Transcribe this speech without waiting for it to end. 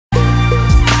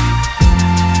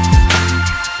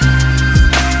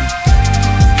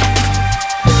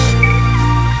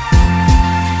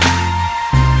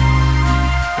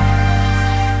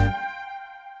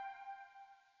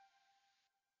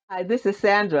Hi, this is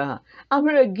Sandra. I'm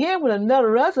here again with another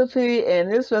recipe,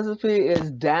 and this recipe is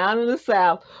down in the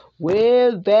South,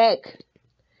 way back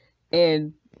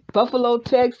in Buffalo,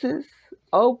 Texas,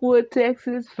 Oakwood,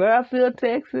 Texas, Fairfield,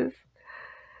 Texas.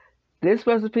 This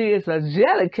recipe is a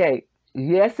jelly cake.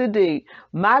 Yes, indeed.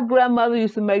 My grandmother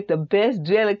used to make the best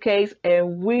jelly cakes,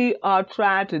 and we are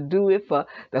trying to do it for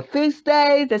the feast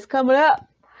days that's coming up.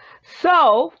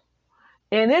 So,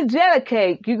 in this jelly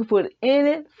cake, you can put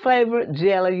any flavored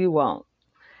jelly you want.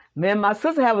 Me and my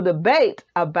sister have a debate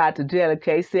about the jelly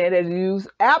cake, saying that you use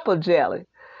apple jelly.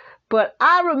 But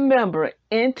I remember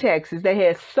in Texas, they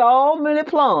had so many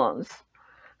plums,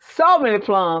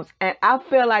 and I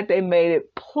felt like they made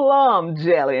it plum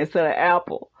jelly instead of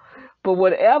apple. But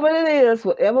whatever it is,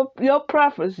 whatever your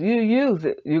preference, you use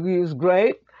it. You can use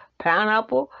grape,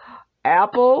 pineapple,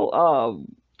 apple,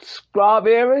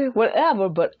 strawberry, whatever,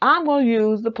 but I'm going to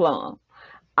use the plum.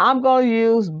 I'm going to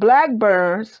use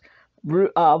Blackburn's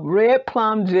red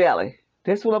plum jelly.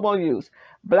 That's what I'm going to use.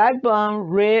 Blackburn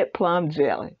red plum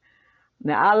jelly.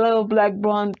 Now, I love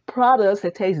Blackburn products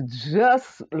that taste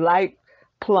just like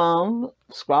plum,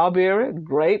 strawberry,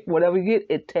 grape, whatever you get,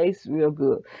 it tastes real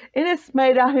good. And it's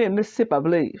made out here in Mississippi, I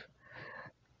believe.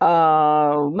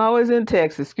 No, it's in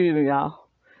Texas. Excuse me, y'all.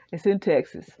 It's in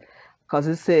Texas, because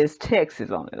it says Texas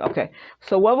on it. Okay,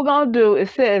 so what we're going to do, it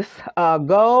says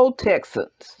Go Texas.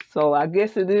 So I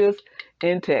guess it is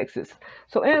in Texas.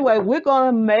 So anyway, we're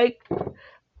going to make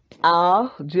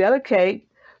our jelly cake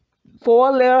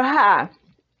 4-layer high.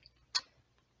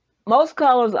 Most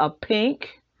colors are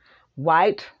pink,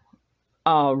 white,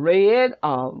 red,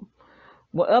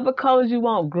 whatever colors you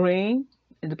want, green.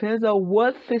 It depends on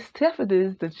what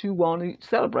festivities that you want to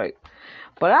celebrate.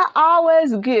 But I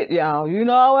always get, y'all,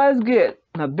 I always get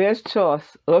my best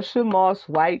choice, Usher Moss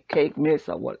white cake mix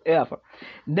or whatever.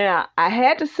 Now, I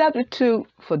had to substitute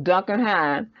for Duncan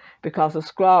Hines because of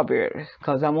strawberries,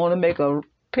 because I want to make a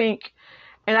pink,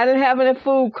 and I didn't have any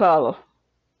food color.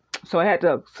 So I had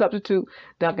to substitute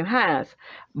Duncan Hines.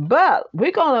 But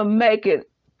we're going to make it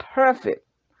perfect,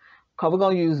 because we're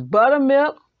going to use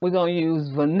buttermilk, we're going to use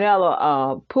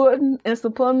vanilla pudding,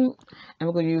 instant pudding, and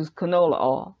we're going to use canola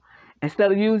oil.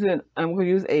 Instead of using, and we're going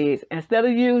to use eggs. Instead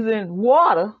of using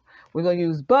water, we're going to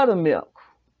use buttermilk.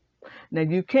 Now,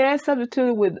 you can substitute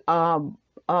it with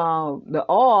the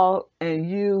oil and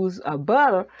use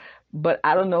butter, but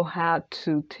I don't know how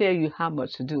to tell you how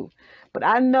much to do. But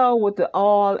I know with the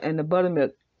oil and the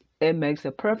buttermilk, it makes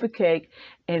a perfect cake,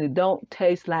 and it don't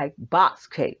taste like box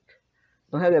cake.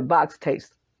 Don't have that box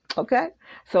taste, okay?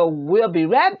 So we'll be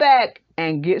right back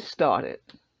and get started.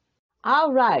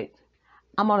 All right.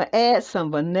 I'm going to add some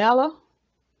vanilla,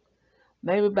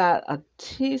 maybe about a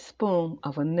teaspoon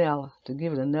of vanilla to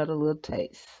give it another little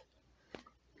taste.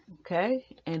 Okay,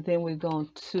 and then we're going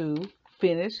to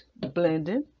finish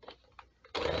blending.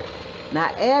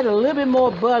 Now add a little bit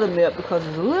more buttermilk because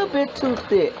it's a little bit too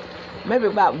thick. Maybe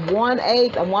about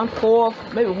 1/8 or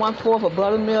 1/4, maybe 1/4 of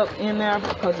buttermilk in there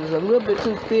because it's a little bit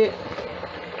too thick.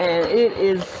 And it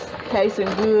is tasting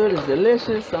good, it's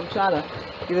delicious. So I'm trying to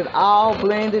get it all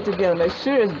blended together. Make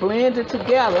sure it's blended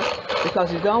together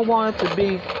because you don't want it to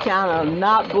be kind of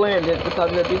not blended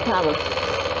because it'll be kind of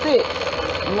thick.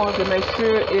 You want to make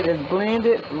sure it is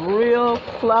blended real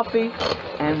fluffy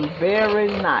and very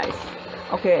nice.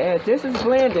 Okay, as this is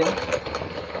blending,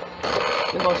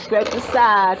 we're going to scrape the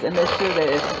sides and make sure that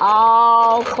it's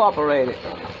all incorporated.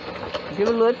 Give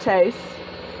it a little taste.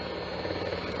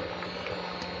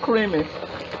 Creamy.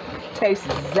 Tastes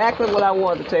exactly what I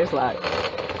want it to taste like.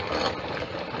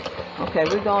 Okay,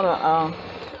 we're gonna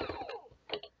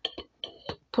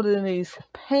put it in these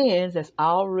pans that's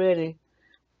already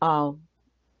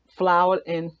floured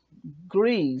and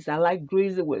greased. I like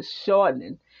grease it with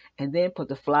shortening and then put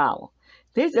the flour.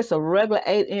 These are just a regular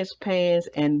 8-inch pans,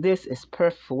 and this is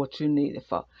perfect for what you need it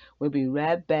for. We'll be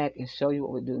right back and show you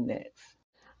what we do next.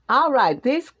 All right,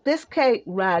 this cake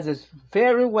rises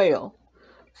very well.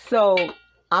 So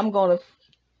I'm gonna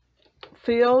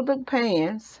fill the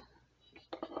pans.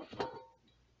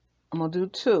 I'm going to do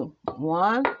 2.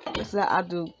 1, this is how I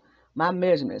do my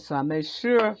measurements. So I make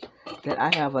sure that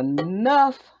I have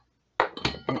enough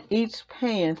in each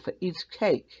pan for each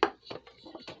cake.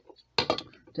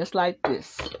 Just like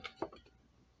this.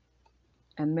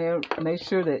 And make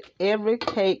sure that every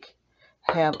cake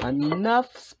have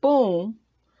enough spoon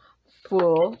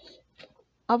full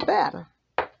of batter.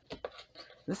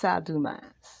 This is how I do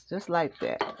mine. Just like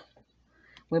that.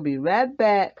 We'll be right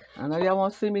back. I know y'all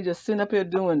won't see me just sitting up here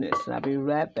doing this. I'll be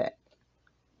right back.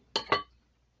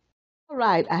 All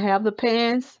right, I have the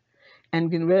pans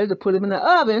and getting ready to put them in the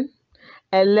oven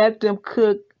and let them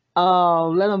cook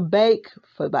Let them bake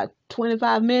for about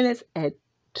 25 minutes at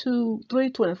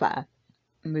 325.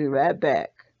 I'll be right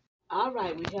back. All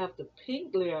right, we have the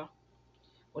pink layer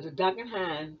with the Duncan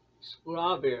Hines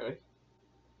strawberry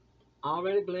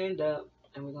already blended up,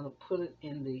 and we're going to put it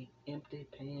in the empty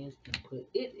pans and put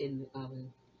it in the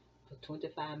oven for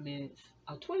 25 minutes,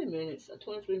 or 20 minutes, or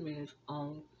 23 minutes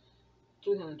on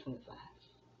 325.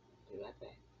 Be right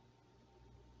back.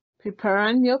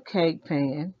 Preparing your cake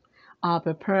pan,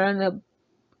 preparing the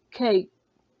cake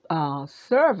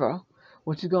server,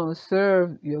 what you're going to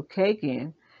serve your cake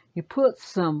in, you put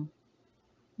some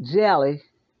jelly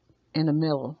in the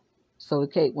middle so the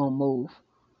cake won't move.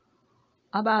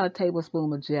 About a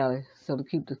tablespoon of jelly so to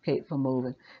keep the cake from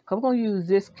moving. I'm going to use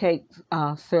this cake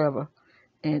server,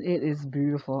 and it is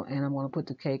beautiful, and I'm going to put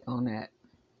the cake on that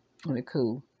when it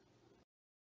cools.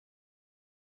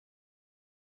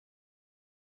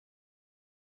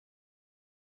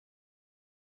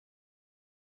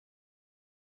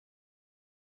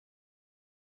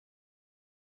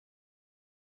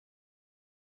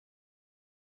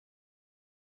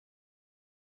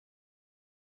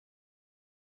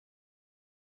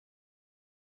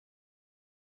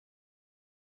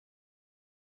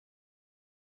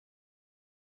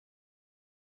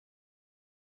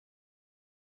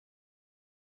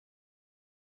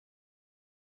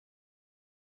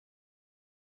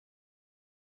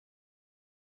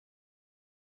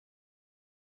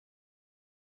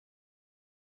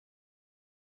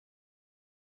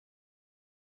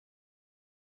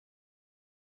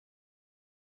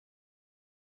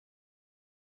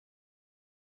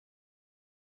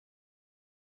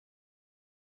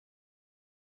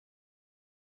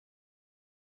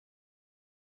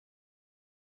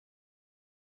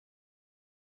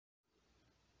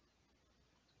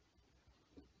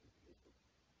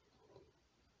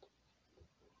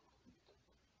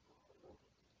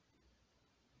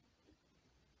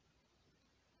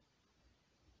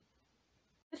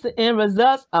 This is the end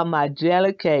results of my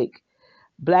jelly cake.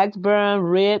 Blackburn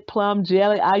red plum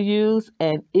jelly I use,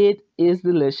 and it is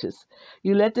delicious.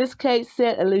 You let this cake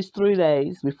set at least 3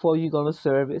 days before you're going to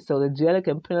serve it so the jelly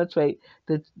can penetrate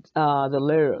the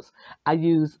layers. I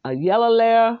use a yellow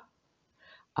layer,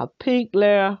 a pink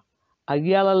layer, a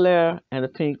yellow layer, and a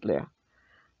pink layer.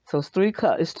 So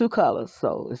it's 2 colors,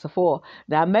 so it's a 4.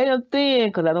 Now I made them thin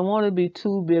because I don't want it to be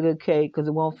too big a cake because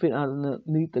it won't fit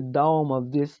underneath the dome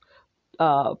of this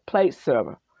plate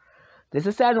server. This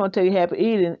is Saturday. I want to tell you happy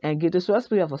eating and get this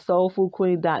recipe off of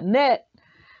soulfoodqueen.net.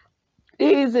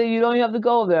 Easy. You don't even have to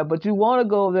go there, but you want to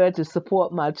go there to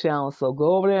support my channel. So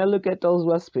go over there and look at those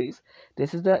recipes.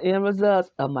 This is the end results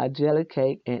of my jelly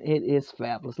cake, and it is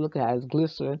fabulous. Look at how it's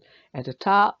glistering at the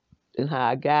top and how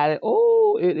I got it.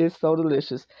 Oh, it is so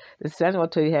delicious. This is Saturday. I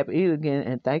want to tell you happy eating again,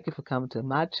 and thank you for coming to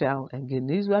my channel and getting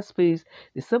these recipes,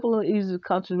 the simple and easy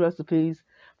country recipes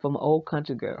from an old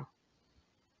country girl.